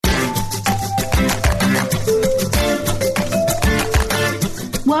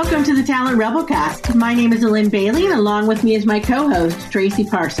Welcome to the Talent Rebelcast. My name is Lynn Bailey, and along with me is my co-host, Tracy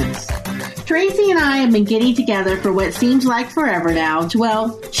Parsons. Tracy and I have been getting together for what seems like forever now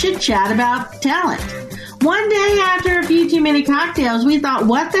to, chit-chat about talent. One day after a few too many cocktails, we thought,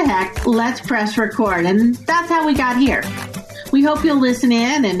 what the heck, let's press record, and that's how we got here. We hope you'll listen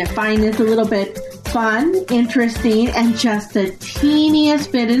in and find this a little bit fun, interesting, and just the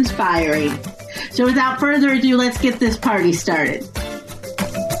teeniest bit inspiring. So without further ado, let's get this party started.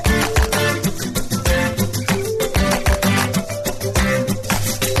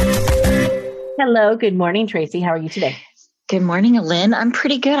 Hello, good morning, Tracy. How are you today? Good morning, Lynn. I'm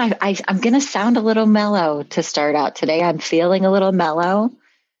pretty good. I'm going to sound a little mellow to start out today. I'm feeling a little mellow.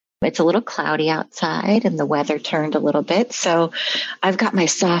 It's a little cloudy outside and the weather turned a little bit. So I've got my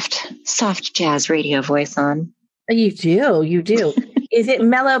soft jazz radio voice on. You do. Is it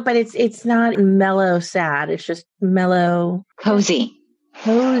mellow, but it's not mellow sad. It's just mellow. Cozy.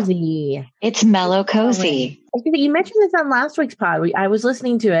 It's mellow cozy. You mentioned this on last week's pod. I was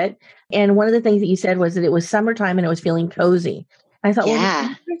listening to it, and one of the things that you said was that it was summertime and it was feeling cozy. I thought, well, that's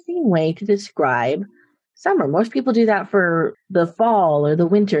an interesting way to describe summer. Most people do that for the fall or the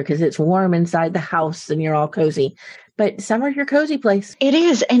winter because it's warm inside the house and you're all cozy. But summer's your cozy place. It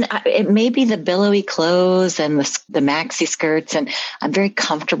is. And it may be the billowy clothes and the maxi skirts. And I'm very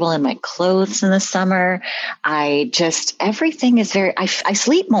comfortable in my clothes in the summer. Everything is I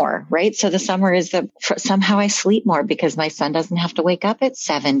sleep more, right? So the summer is somehow I sleep more because my son doesn't have to wake up at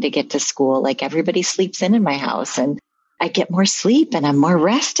 7 to get to school. Like everybody sleeps in my house, and I get more sleep and I'm more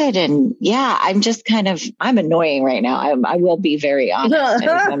rested. And I'm annoying right now. I will be very honest.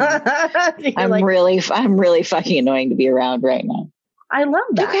 I'm really fucking annoying to be around right now. I love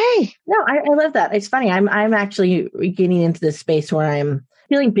that. Okay. No, I love that. It's funny. I'm actually getting into this space where I'm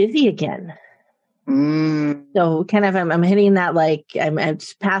feeling busy again. So kind of, I'm hitting that, like I'm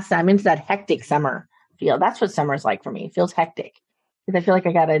into that hectic summer feel. That's what summer's like for me. It feels hectic. Because I feel like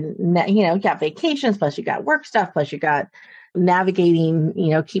I you got vacations, plus you got work stuff, plus you got navigating,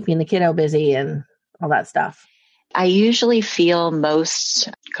 keeping the kiddo busy and all that stuff. I usually feel most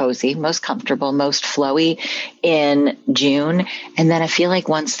cozy, most comfortable, most flowy in June. And then I feel like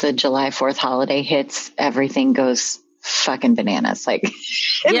once the July 4th holiday hits, everything goes fucking bananas. Like,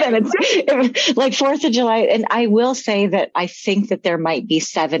 then it's like 4th of July. And I will say that I think that there might be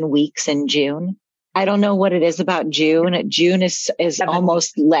 7 weeks in June. I don't know what it is about June. June is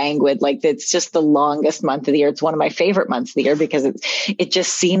almost languid. Like it's just the longest month of the year. It's one of my favorite months of the year because it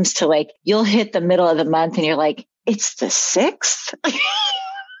just seems to, like, you'll hit the middle of the month and you're like, it's the 6th.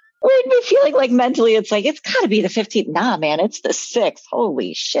 We'd be feeling like mentally, it's like, it's gotta be the 15th. Nah, man, it's the 6th.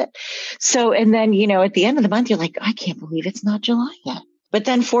 Holy shit. So, and then, at the end of the month, you're like, I can't believe it's not July yet. But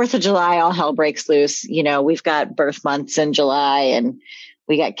then 4th of July, all hell breaks loose. We've got birth months in July and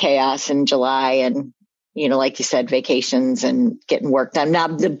we got chaos in July and, like you said, vacations and getting work done. Now,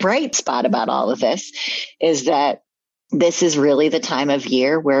 the bright spot about all of this is that this is really the time of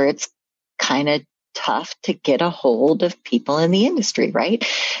year where it's kind of tough to get a hold of people in the industry, right?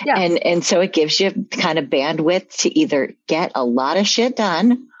 Yeah. And so it gives you kind of bandwidth to either get a lot of shit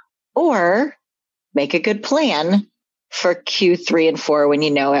done or make a good plan for Q3 and 4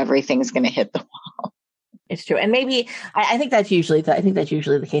 when everything's going to hit the wall. It's true. And maybe I think that's usually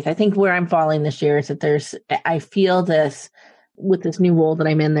the case. I think where I'm falling this year is that I feel this with this new role that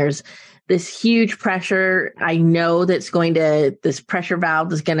I'm in, there's this huge pressure. I know this pressure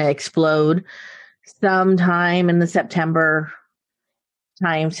valve is going to explode sometime in the September,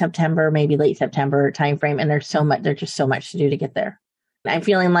 maybe late September timeframe. And there's just so much to do to get there. I'm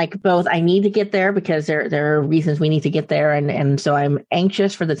feeling like both I need to get there because there are reasons we need to get there. And so I'm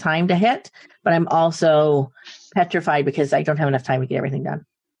anxious for the time to hit, but I'm also petrified because I don't have enough time to get everything done.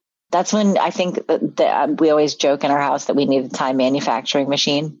 That's when I think that we always joke in our house that we need a time manufacturing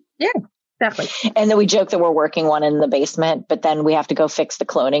machine. Yeah, definitely. And then we joke that we're working one in the basement, but then we have to go fix the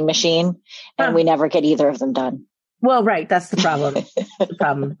cloning machine and we never get either of them done. Well, right. That's the problem.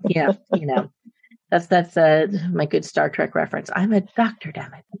 Yeah. That's my good Star Trek reference. I'm a doctor,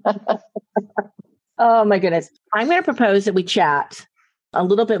 damn it. Oh my goodness. I'm going to propose that we chat a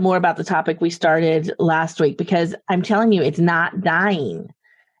little bit more about the topic we started last week, because I'm telling you, it's not dying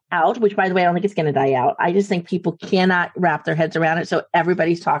out, which, by the way, I don't think it's going to die out. I just think people cannot wrap their heads around it. So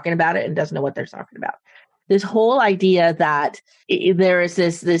everybody's talking about it and doesn't know what they're talking about. This whole idea that there is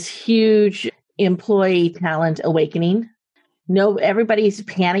this huge employee talent awakening. No, everybody's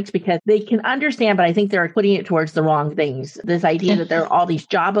panicked because they can understand, but I think they're putting it towards the wrong things. This idea that there are all these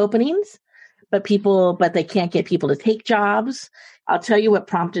job openings, but they can't get people to take jobs. I'll tell you what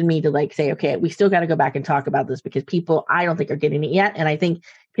prompted me to say, okay, we still got to go back and talk about this because people, I don't think, are getting it yet. And I think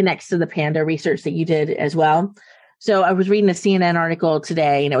connects to the Panda research that you did as well. So I was reading a CNN article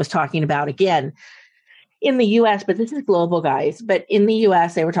today, and it was talking about, again, in the US, but this is global, guys. But in the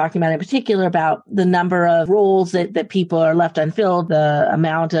US, they were talking about in particular about the number of roles that people are left unfilled,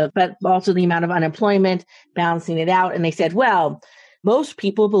 but also the amount of unemployment, balancing it out. And they said, well, most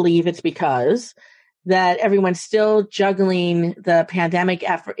people believe it's because that everyone's still juggling the pandemic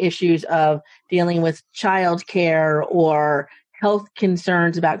issues of dealing with childcare or health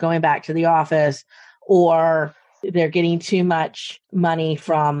concerns about going back to the office, or they're getting too much money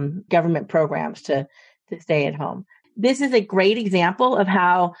from government programs to stay at home. This is a great example of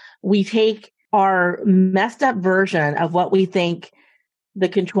how we take our messed up version of what we think the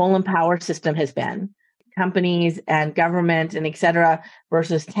control and power system has been, companies and government and et cetera,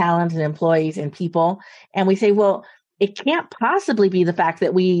 versus talent and employees and people. And we say, well, it can't possibly be the fact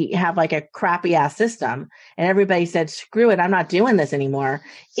that we have like a crappy ass system and everybody said, screw it, I'm not doing this anymore.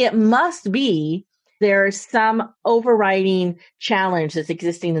 It must be there's some overriding challenge that's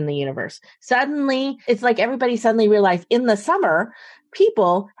existing in the universe. Suddenly, it's like everybody suddenly realized in the summer,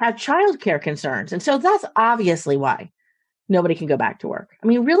 people have childcare concerns. And so that's obviously why nobody can go back to work. I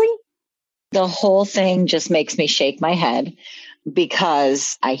mean, really? The whole thing just makes me shake my head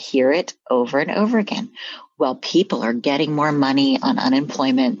because I hear it over and over again. Well, people are getting more money on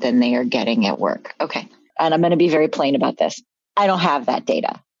unemployment than they are getting at work. Okay. And I'm going to be very plain about this. I don't have that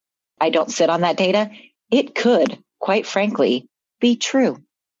data. I don't sit on that data. It could, quite frankly, be true.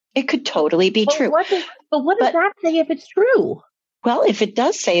 It could totally be true. What does that say if it's true? Well, if it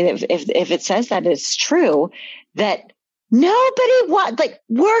does say that, if it says that it's true, that nobody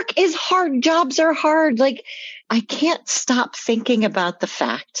work is hard, jobs are hard. Like, I can't stop thinking about the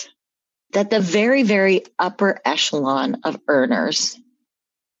fact that the very, very upper echelon of earners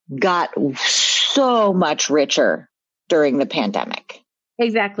got so much richer during the pandemic.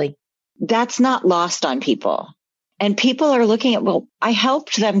 Exactly. That's not lost on people. And people are looking at, well, I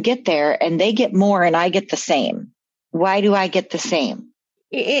helped them get there and they get more and I get the same. Why do I get the same?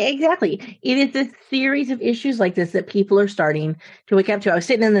 Exactly. It is a series of issues like this that people are starting to wake up to. I was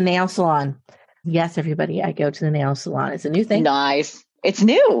sitting in the nail salon. Yes, everybody, I go to the nail salon. It's a new thing. Nice. It's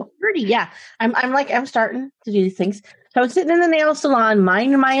new. Pretty, yeah. I'm starting to do these things. So I was sitting in the nail salon,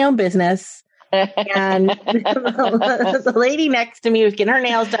 minding my own business. And the lady next to me was getting her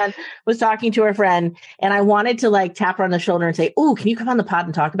nails done, was talking to her friend, and I wanted to like tap her on the shoulder and say, "Oh, can you come on the pod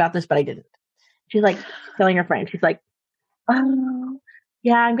and talk about this?" But I didn't. She's like telling her friend, she's like, "Oh,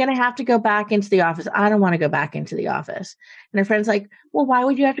 yeah, I'm going to have to go back into the office. I don't want to go back into the office." And her friend's like, "Well, why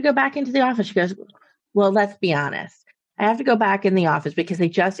would you have to go back into the office?" She goes, "Well, let's be honest. I have to go back in the office because they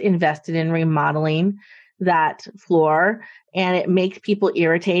just invested in remodeling that floor, and it makes people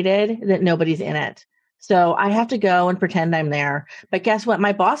irritated that nobody's in it. So I have to go and pretend I'm there. But guess what?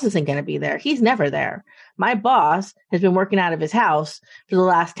 My boss isn't going to be there. He's never there. My boss has been working out of his house for the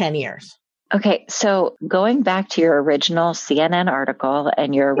last 10 years. Okay. So going back to your original CNN article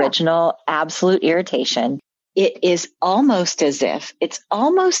and your original absolute irritation, it's almost as if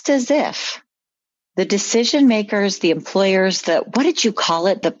the decision makers, the employers, what did you call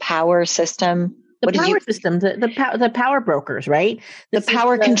it? The power system? The power brokers, right? The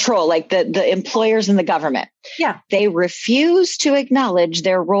power control, like the employers in the government. Yeah. They refuse to acknowledge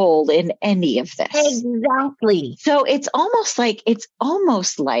their role in any of this. Exactly. So it's almost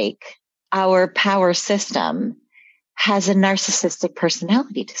like our power system has a narcissistic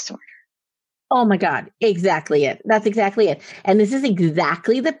personality disorder. Oh my God. Exactly it. That's exactly it. And this is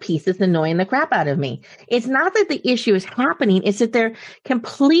exactly the piece that's annoying the crap out of me. It's not that the issue is happening. It's that they're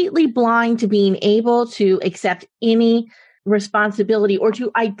completely blind to being able to accept any responsibility or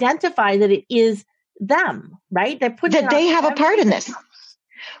to identify that it is them, right? That they have a part in this.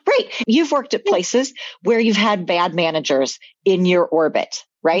 Right. You've worked at places where you've had bad managers in your orbit,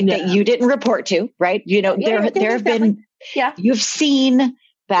 right? No. That you didn't report to, right? You know, there have been, you've seen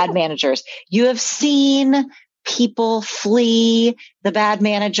bad managers. You have seen people flee the bad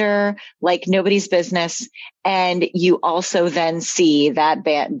manager like nobody's business. And you also then see that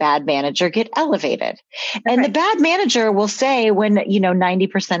bad manager get elevated. And the bad manager will say when,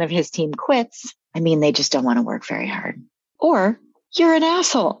 90% of his team quits, they just don't want to work very hard. Or you're an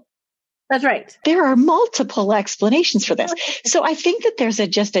asshole. That's right. There are multiple explanations for this. So I think that there's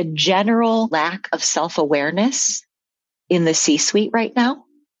just a general lack of self-awareness in the C-suite right now.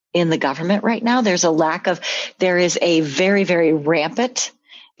 In the government right now, there is a very, very rampant,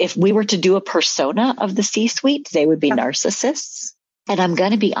 if we were to do a persona of the C-suite, they would be narcissists. And I'm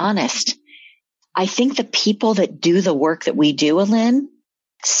going to be honest. I think the people that do the work that we do, Lynn,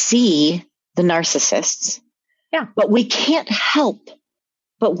 see the narcissists. Yeah. But we can't help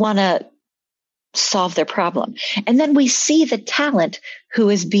but want to solve their problem. And then we see the talent who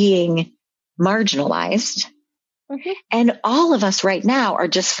is being marginalized. Mm-hmm. And all of us right now are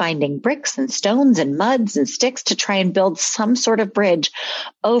just finding bricks and stones and muds and sticks to try and build some sort of bridge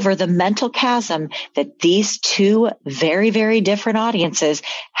over the mental chasm that these two very, very different audiences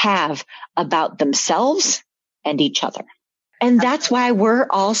have about themselves and each other. And that's why we're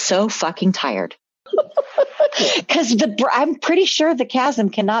all so fucking tired. Because I'm pretty sure the chasm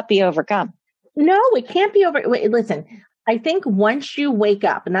cannot be overcome. No, it can't be over. Wait, listen, I think once you wake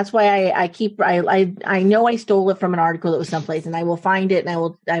up, and that's why I know I stole it from an article that was someplace, and I will find it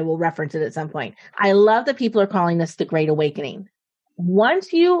and I will reference it at some point. I love that people are calling this the Great Awakening.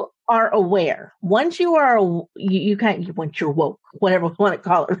 Once you are aware, once you are, once you're woke, whatever you want to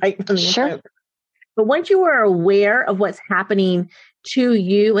call it, right? Sure. But once you are aware of what's happening to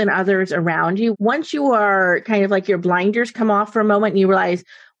you and others around you, once you are kind of like your blinders come off for a moment and you realize,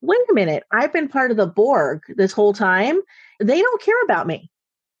 wait a minute, I've been part of the Borg this whole time. They don't care about me.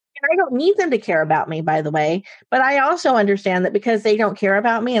 And I don't need them to care about me, by the way. But I also understand that because they don't care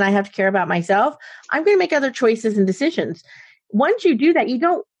about me and I have to care about myself, I'm going to make other choices and decisions. Once you do that, you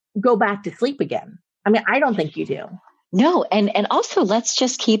don't go back to sleep again. I mean, I don't think you do. No. And also, let's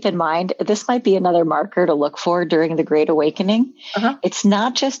just keep in mind, this might be another marker to look for during the Great Awakening. Uh-huh. It's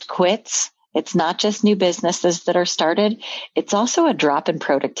not just quits. It's not just new businesses that are started. It's also a drop in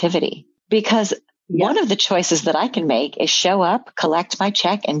productivity, because one of the choices that I can make is show up, collect my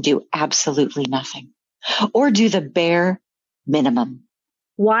check, and do absolutely nothing, or do the bare minimum.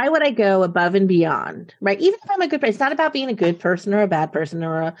 Why would I go above and beyond, right? Even if I'm a good person, it's not about being a good person or a bad person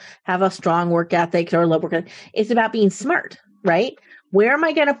or have a strong work ethic or a low work ethic. It's about being smart, right? Where am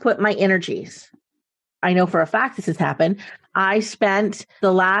I going to put my energies? I know for a fact this has happened. I spent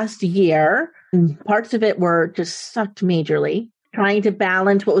the last year, parts of it were just sucked majorly, trying to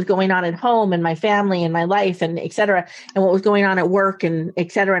balance what was going on at home and my family and my life and et cetera, and what was going on at work and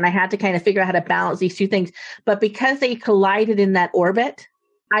et cetera. And I had to kind of figure out how to balance these two things. But because they collided in that orbit,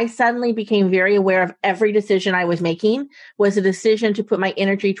 I suddenly became very aware of every decision I was making was a decision to put my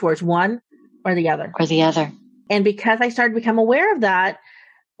energy towards one or the other. Or the other. And because I started to become aware of that,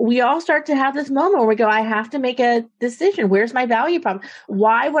 we all start to have this moment where we go, I have to make a decision. Where's my value problem?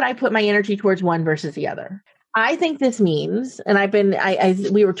 Why would I put my energy towards one versus the other? I think this means, and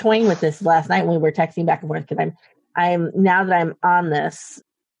we were toying with this last night when we were texting back and forth, because I'm now that I'm on this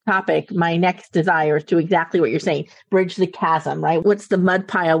topic, my next desire is to exactly what you're saying, bridge the chasm, right? What's the mud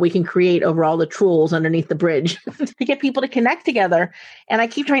pile we can create over all the trolls underneath the bridge to get people to connect together? And I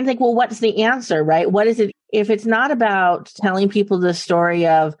keep trying to think, well, what's the answer, right? What is it? If it's not about telling people the story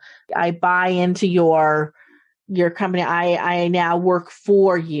of, I buy into your company, I now work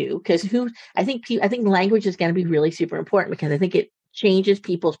for you, because I think language is going to be really super important, because I think it changes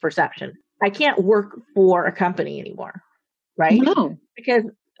people's perception. I can't work for a company anymore, right? No, because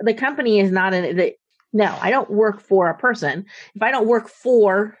the company is not no, I don't work for a person. If I don't work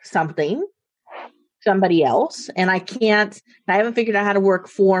for somebody else, and I haven't figured out how to work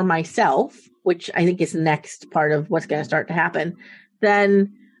for myself, which I think is the next part of what's going to start to happen,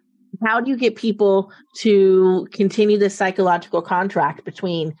 then how do you get people to continue this psychological contract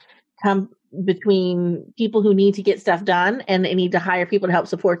between people who need to get stuff done and they need to hire people to help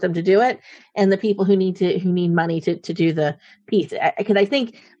support them to do it, and the people who need money to do the piece? Because I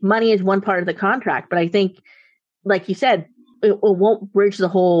think money is one part of the contract, but I think, like you said, it won't bridge the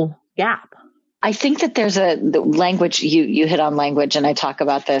whole gap. I think that there's the language, you hit on language, and I talk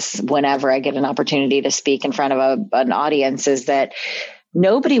about this whenever I get an opportunity to speak in front of an audience, is that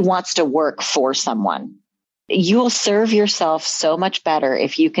nobody wants to work for someone. You will serve yourself so much better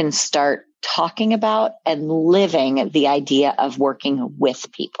if you can start talking about and living the idea of working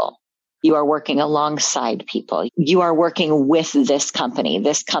with people. You are working alongside people. You are working with this company.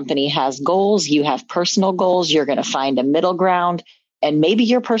 This company has goals. You have personal goals. You're going to find a middle ground. And maybe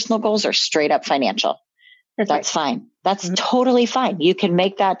your personal goals are straight up financial. That's fine. That's totally fine. You can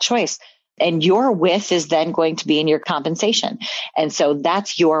make that choice. And your with is then going to be in your compensation. And so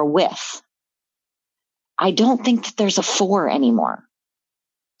that's your with. I don't think that there's a for anymore.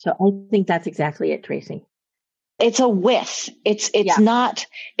 So I think that's exactly it, Tracy. It's a with. It's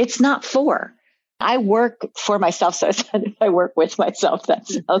not for. I work for myself. So I said, if I work with myself, that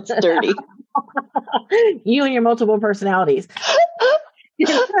sounds dirty. You and your multiple personalities.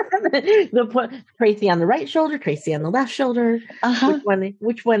 Tracy on the right shoulder, Tracy on the left shoulder. Uh-huh.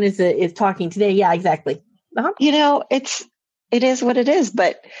 Which one is talking today? Yeah, exactly. Uh-huh. It is what it is.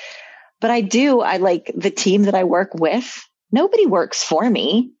 But I like the team that I work with. Nobody works for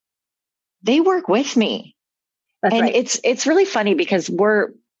me. They work with me. That's and right. it's really funny because we're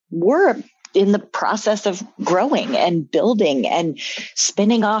in the process of growing and building and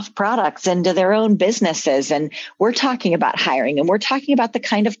spinning off products into their own businesses. And we're talking about hiring, and we're talking about the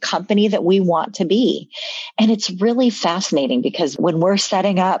kind of company that we want to be. And it's really fascinating because when we're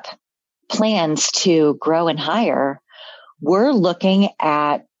setting up plans to grow and hire, we're looking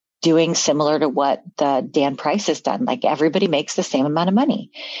at doing similar to what the Dan Price has done. Like, everybody makes the same amount of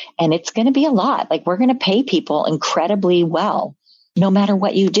money, and it's going to be a lot. Like, we're going to pay people incredibly well, no matter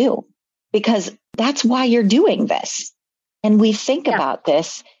what you do, because that's why you're doing this. And we think about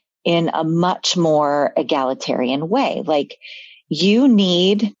this in a much more egalitarian way. Like, you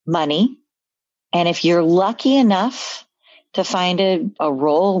need money. And if you're lucky enough to find a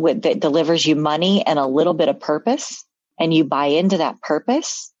role that delivers you money and a little bit of purpose, and you buy into that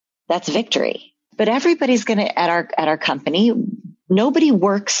purpose, that's victory. But everybody's going to, at our company, nobody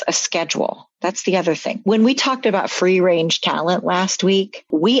works a schedule. That's the other thing. When we talked about free range talent last week,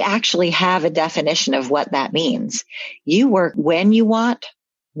 we actually have a definition of what that means. You work when you want,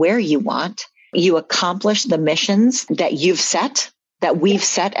 where you want. You accomplish the missions that you've set, that we've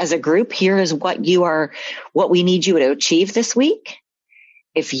set as a group. Here is what we need you to achieve this week.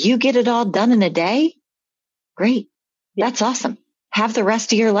 If you get it all done in a day, great. That's awesome. Have the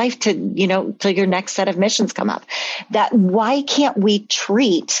rest of your life till your next set of missions come up. Why can't we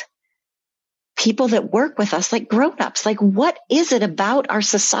treat people that work with us like grown-ups? Like, what is it about our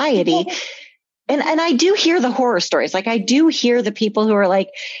society? And I do hear the horror stories. Like, I do hear the people who are like,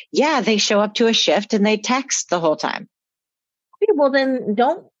 yeah, they show up to a shift and they text the whole time. Well, then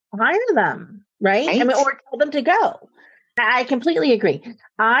don't hire them, right? I mean, or tell them to go. I completely agree.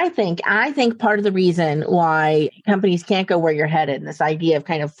 I think part of the reason why companies can't go where you're headed, this idea of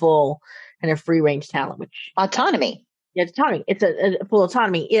kind of full kind of free range talent, which autonomy. It's autonomy. It's a full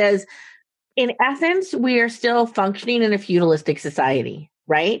autonomy is, in essence, we are still functioning in a feudalistic society,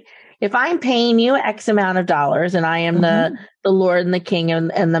 right? If I'm paying you X amount of dollars and I am the Lord and the King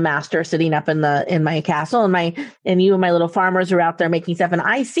and the master sitting up in my castle, and you and my little farmers are out there making stuff, and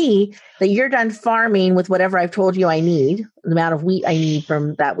I see that you're done farming with whatever I've told you I need, the amount of wheat I need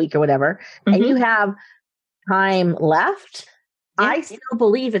from that week or whatever, and you have time left, I still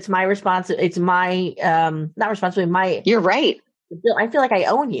believe it's my responsibility. It's my not responsibility. You're right. I feel like I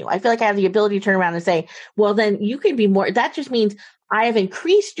own you. I feel like I have the ability to turn around and say, well, then you can be more. That just means I have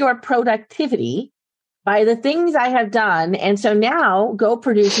increased your productivity by the things I have done. And so now go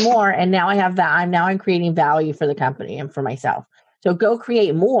produce more. And now I have that. I'm creating value for the company and for myself. So go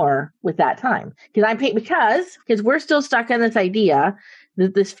create more with that time. Because we're still stuck in this idea,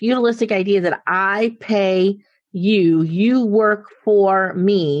 this feudalistic idea that I pay you work for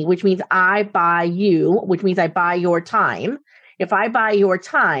me, which means I buy you, which means I buy your time. If I buy your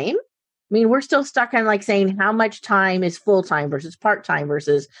time, I mean, we're still stuck on like saying how much time is full-time versus part-time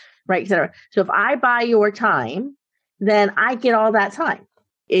versus, right, et cetera. So if I buy your time, then I get all that time.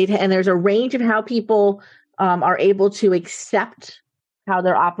 And there's a range of how people are able to accept how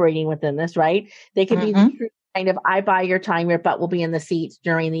they're operating within this, right? They could be kind of, I buy your time, your butt will be in the seats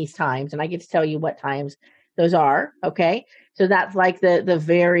during these times. And I get to tell you what times those are. Okay. So that's like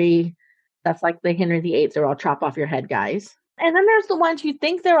that's like the Henry VIII, or I'll chop off your head guys. And then there's the ones who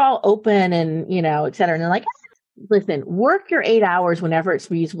think they're all open and, et cetera. And they're like, listen, work your 8 hours whenever it's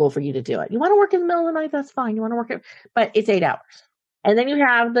feasible for you to do it. You want to work in the middle of the night? That's fine. You want to work it, but it's 8 hours. And then you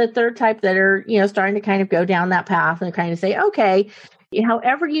have the third type that are, starting to kind of go down that path and kind of say, okay,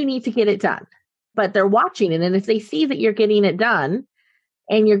 however you need to get it done, but they're watching it. And if they see that you're getting it done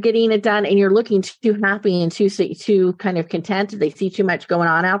and you're looking too happy and too kind of content, if they see too much going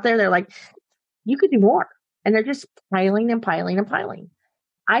on out there, they're like, you could do more. And they're just piling and piling and piling.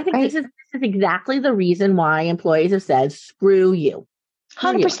 I think this is exactly the reason why employees have said, screw you.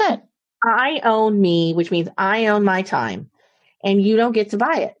 100%. I own me, which means I own my time, and you don't get to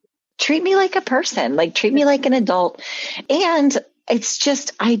buy it. Treat me like a person, treat me like an adult. And it's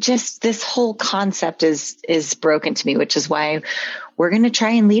just, this whole concept is broken to me, which is why we're going to try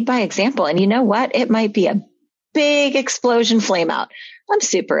and lead by example. And you know what? It might be a big explosion flame out. I'm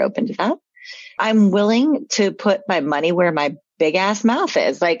super open to that. I'm willing to put my money where my big ass mouth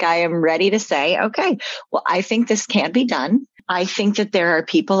is. I am ready to say, okay, well, I think this can be done. I think that there are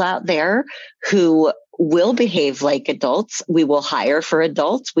people out there who will behave like adults. We will hire for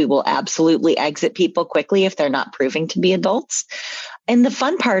adults. We will absolutely exit people quickly if they're not proving to be adults. And the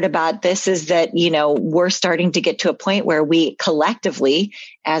fun part about this is that, we're starting to get to a point where we collectively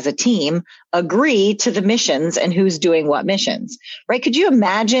as a team agree to the missions and who's doing what missions, right? Could you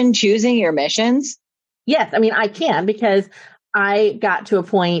imagine choosing your missions? Yes. I mean, I can, because I got to a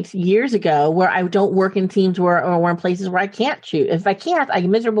point years ago where I don't work in teams or in places where I can't choose. If I can't, I get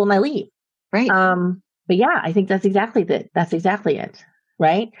miserable and I leave. Right. But yeah, I think that's exactly it. That's exactly it.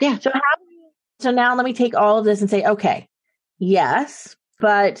 Right. Yeah. So now let me take all of this and say, okay, yes,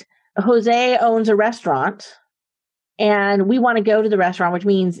 but Jose owns a restaurant and we want to go to the restaurant, which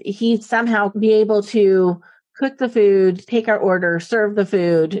means he somehow be able to cook the food, take our order, serve the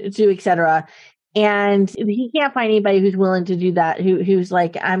food, do et cetera. And he can't find anybody who's willing to do that, who's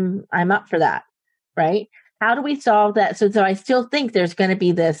like, I'm up for that. Right. How do we solve that? So I still think there's going to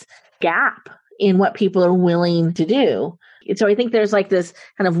be this gap in what people are willing to do. So I think there's like this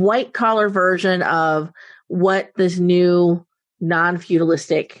kind of white collar version of what this new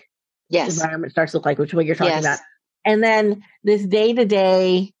non-feudalistic environment starts to look like, which is what you're talking about. And then this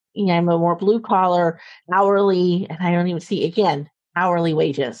day-to-day, a more blue collar, hourly, and I don't even see, again, hourly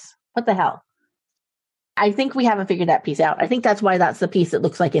wages. What the hell? I think we haven't figured that piece out. I think that's why that's the piece that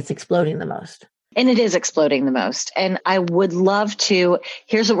looks like it's exploding the most. And it is exploding the most. And I would love to,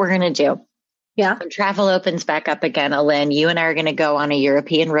 here's what we're going to do. Yeah. When travel opens back up again, Alin, you and I are going to go on a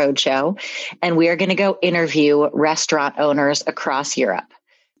European roadshow, and we are going to go interview restaurant owners across Europe,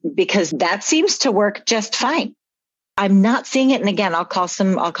 because that seems to work just fine. I'm not seeing it. And again, I'll call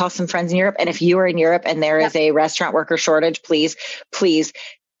some friends in Europe. And if you are in Europe and there is a restaurant worker shortage, please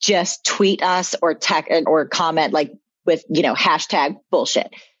just tweet us or or comment like with, hashtag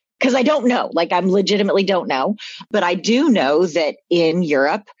bullshit. Because I don't know, I legitimately don't know, but I do know that in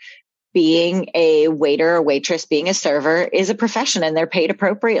Europe, being a waiter or waitress, being a server is a profession and they're paid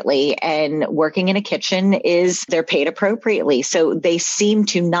appropriately, and working in a kitchen they're paid appropriately. So they seem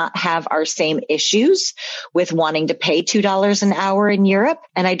to not have our same issues with wanting to pay $2 an hour in Europe.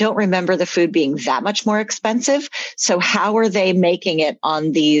 And I don't remember the food being that much more expensive. So how are they making it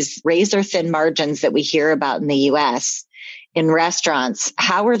on these razor thin margins that we hear about in the US? In restaurants?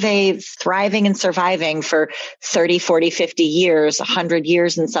 How are they thriving and surviving for 30, 40, 50 years, 100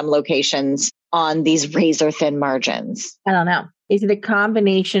 years in some locations on these razor thin margins? I don't know. Is it a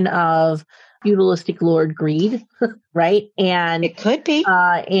combination of feudalistic lord greed, right? And it could be,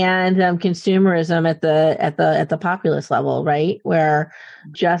 and consumerism at the populace level, right? Where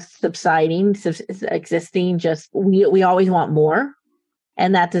just subsisting, just we always want more,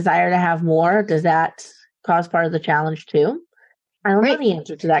 and that desire to have more, does that cause part of the challenge too? I don't know the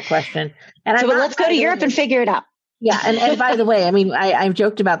answer to that question. And let's go to Europe and figure it out. Yeah. And by the way, I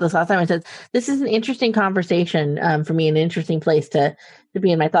joked about this last time. I said, this is an interesting conversation for me, an interesting place to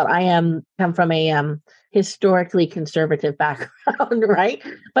be in. I thought come from a historically conservative background, right?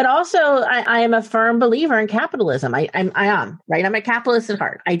 But also I am a firm believer in capitalism. I am, right? I'm a capitalist at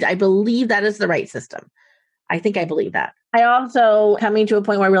heart. I believe that is the right system. I think I believe that. I also coming to a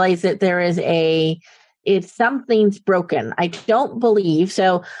point where I realize that there is it's something's broken. I don't believe.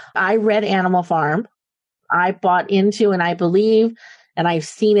 So I read Animal Farm. I bought into, and I believe, and I've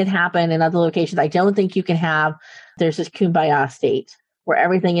seen it happen in other locations. I don't think you can there's this kumbaya state where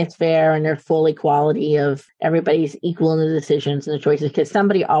everything is fair and there's full equality of everybody's equal in the decisions and the choices, because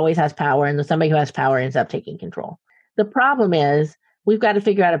somebody always has power, and somebody who has power ends up taking control. The problem is we've got to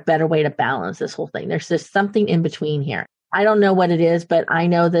figure out a better way to balance this whole thing. There's just something in between here. I don't know what it is, but I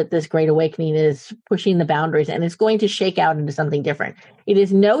know that this Great Awakening is pushing the boundaries, and it's going to shake out into something different. It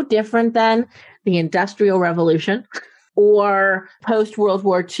is no different than the Industrial Revolution or post-World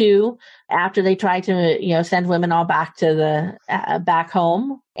War II, after they tried to, send women all back to the back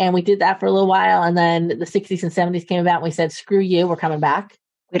home. And we did that for a little while. And then the 60s and 70s came about and we said, screw you, we're coming back.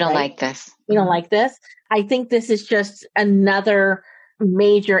 We don't like this. We don't like this. I think this is just another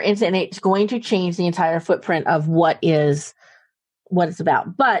major incident. It's going to change the entire footprint of what it's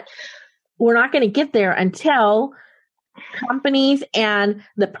about. But we're not going to get there until companies and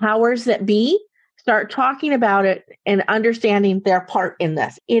the powers that be start talking about it and understanding their part in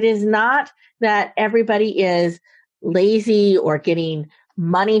this. It is not that everybody is lazy or getting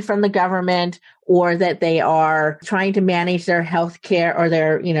money from the government, or that they are trying to manage their health care or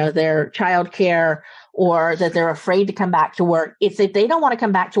their child care, or that they're afraid to come back to work. It's that they don't want to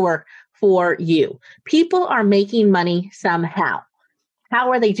come back to work for you. People are making money somehow.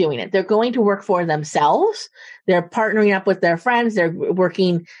 How are they doing it? They're going to work for themselves. They're partnering up with their friends. They're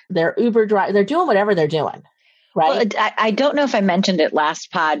working their Uber drive. They're doing whatever they're doing. Right. Well, I don't know if I mentioned it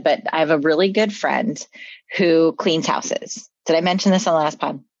last pod, but I have a really good friend who cleans houses. Did I mention this on the last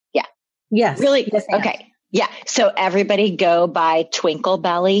pod? Yeah. Yes. Really? Yes, okay. Yeah. So everybody go buy Twinkle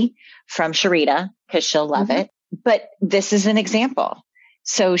Belly from Sharita because she'll love it. But this is an example.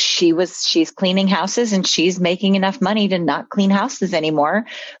 So she's cleaning houses, and she's making enough money to not clean houses anymore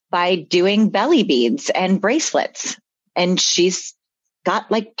by doing belly beads and bracelets and she's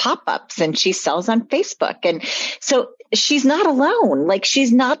got like pop-ups and she sells on Facebook. And so she's not alone. Like,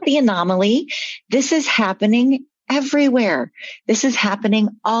 she's not the anomaly. This is happening everywhere. This is happening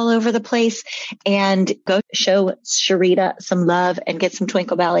all over the place. And go show Sharita some love and get some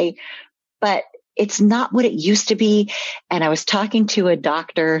Twinkle Belly. But it's not what it used to be. And I was talking to a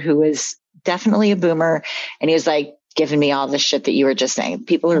doctor who was definitely a boomer, and he was like, giving me all the shit that you were just saying.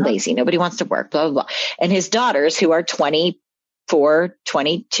 People are lazy. Nobody wants to work, blah, blah, blah. And his daughters, who are 24,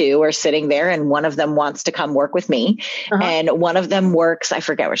 22, are sitting there, and one of them wants to come work with me. And one of them works, I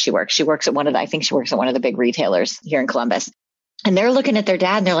forget where she works. She works at I think she works at one of the big retailers here in Columbus. And they're looking at their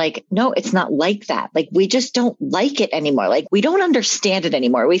dad and they're like, no, it's not like that. Like, we just don't like it anymore. Like, we don't understand it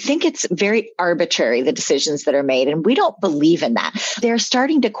anymore. We think it's very arbitrary, the decisions that are made. And we don't believe in that. They're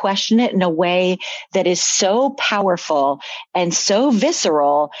starting to question it in a way that is so powerful and so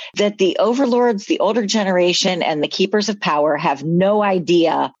visceral that the overlords, the older generation, and the keepers of power have no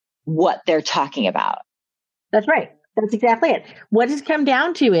idea what they're talking about. That's right. That's exactly it. What it's come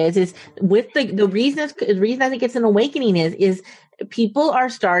down to is with the reason I think it's an awakening is people are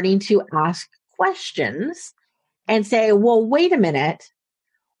starting to ask questions and say, well, wait a minute.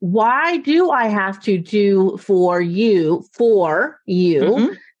 Why do I have to do for you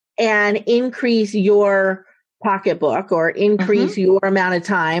and increase your pocketbook or increase your amount of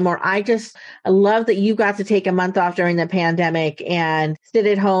time? Or I love that you got to take a month off during the pandemic and sit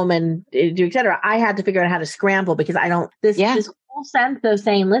at home and do et cetera. I had to figure out how to scramble because this whole sense of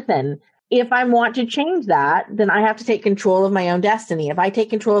saying, listen, if I want to change that, then I have to take control of my own destiny. If I take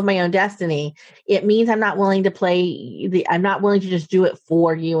control of my own destiny, it means I'm not willing to I'm not willing to just do it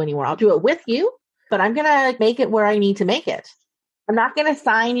for you anymore. I'll do it with you, but I'm going to make it where I need to make it. I'm not going to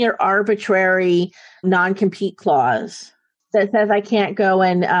sign your arbitrary non-compete clause that says I can't go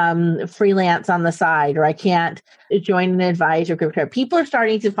and freelance on the side, or I can't join an advisor group. People are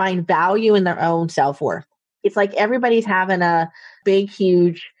starting to find value in their own self-worth. It's like everybody's having a big,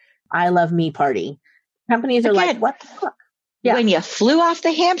 huge I love me party. Companies are like, what the fuck? Yeah. When you flew off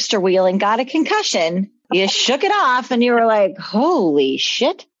the hamster wheel and got a concussion, you shook it off and you were like, holy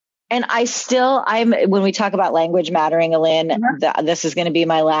shit. And when we talk about language mattering, Elaine, this is going to be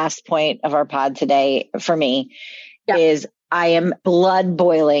my last point of our pod today for me, is I am blood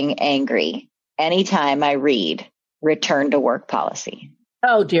boiling angry anytime I read return to work policy.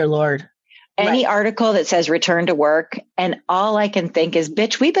 Oh, dear Lord. Any article that says return to work, and all I can think is,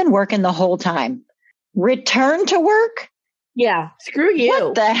 bitch, we've been working the whole time. Return to work? Yeah, screw you.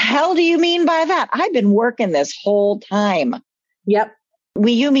 What the hell do you mean by that? I've been working this whole time. Yep.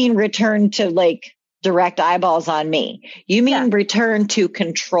 You mean return to like direct eyeballs on me. You mean return to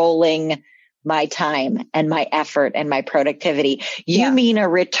controlling my time and my effort and my productivity. You mean a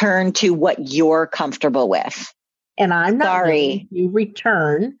return to what you're comfortable with. And I'm not sorry. You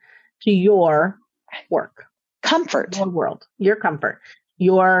return to your work. Comfort. Your world. Your comfort.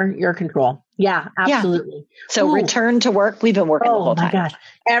 Your control. Yeah, absolutely. Yeah. So return to work. We've been working the whole time. Oh my gosh.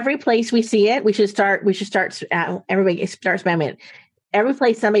 Every place we see it, we should start, everybody start spamming it. Every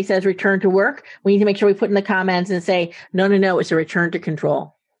place somebody says return to work, we need to make sure we put in the comments and say, no, it's a return to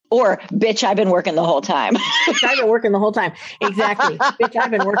control. Or, bitch, I've been working the whole time. Bitch, I've been working the whole time. Exactly. Bitch,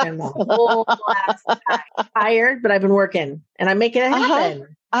 I've been working the whole last time. Tired, but I've been working. And I'm making it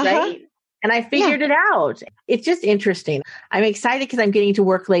happen. Right? And I figured it out. It's just interesting. I'm excited because I'm getting to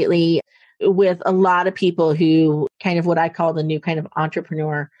work lately with a lot of people who kind of what I call the new kind of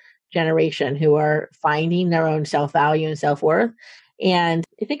entrepreneur generation, who are finding their own self-value and self-worth. And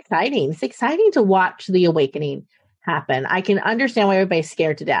it's exciting. It's exciting to watch the awakening happen. I can understand why everybody's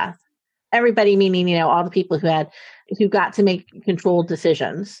scared to death. Everybody, meaning, all the people who got to make controlled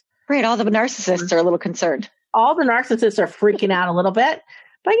decisions. Right. All the narcissists are a little concerned. All the narcissists are freaking out a little bit,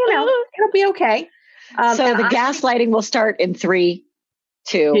 but it'll be okay. So the gaslighting will start in 3,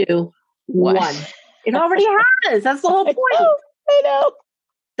 2, 1. It already has. That's the whole point. I know.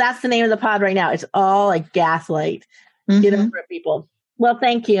 That's the name of the pod right now. It's all a gaslight. Get over it, people. Well,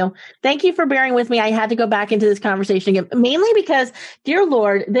 thank you. Thank you for bearing with me. I had to go back into this conversation again, mainly because, dear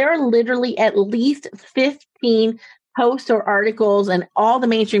Lord, there are literally at least 15 posts or articles, and all the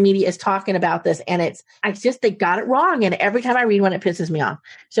mainstream media is talking about this. And they got it wrong. And every time I read one, it pisses me off.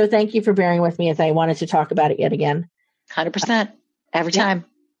 So thank you for bearing with me as I wanted to talk about it yet again. 100%. Every time.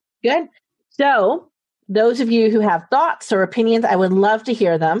 Good. So those of you who have thoughts or opinions, I would love to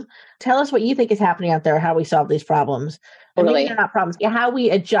hear them. Tell us what you think is happening out there, how we solve these problems. Totally. Maybe they're not problems. How we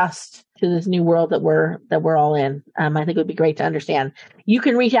adjust to this new world that we're all in. I think it would be great to understand. You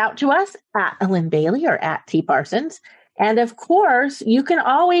can reach out to us at Lynn Bailey or at T Parsons. And of course, you can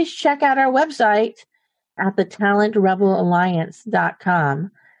always check out our website, at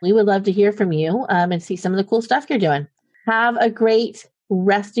thetalentrebelalliance.com. We would love to hear from you and see some of the cool stuff you're doing. Have a great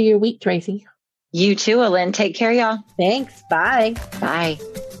rest of your week, Tracy. You too, Alin. Take care, y'all. Thanks. Bye. Bye.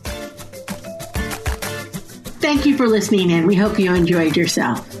 Thank you for listening in. We hope you enjoyed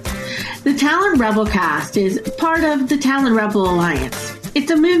yourself. The Talent Rebel Cast is part of the Talent Rebel Alliance. It's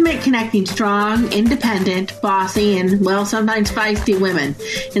a movement connecting strong, independent, bossy, and, well, sometimes feisty women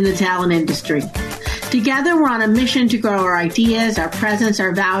in the talent industry. Together, we're on a mission to grow our ideas, our presence,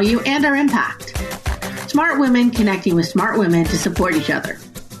 our value, and our impact. Smart women connecting with smart women to support each other.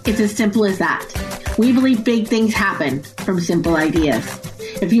 It's as simple as that. We believe big things happen from simple ideas.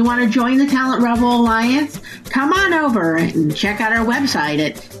 If you want to join the Talent Rebel Alliance, come on over and check out our website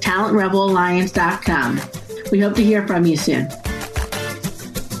at talentrebelalliance.com. We hope to hear from you soon.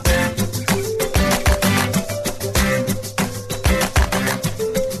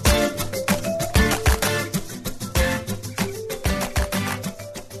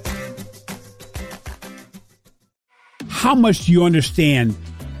 How much do you understand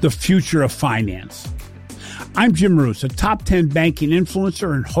the future of finance? I'm Jim Roos, a top 10 banking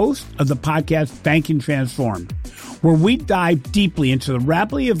influencer and host of the podcast Banking Transformed, where we dive deeply into the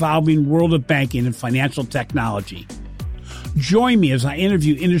rapidly evolving world of banking and financial technology. Join me as I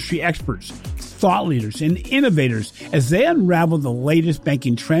interview industry experts, thought leaders, and innovators as they unravel the latest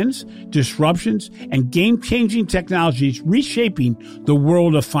banking trends, disruptions, and game-changing technologies reshaping the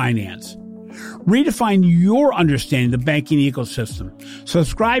world of finance. Redefine your understanding of the banking ecosystem.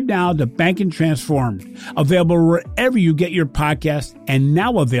 Subscribe now to Banking Transformed, available wherever you get your podcasts and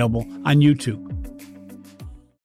now available on YouTube.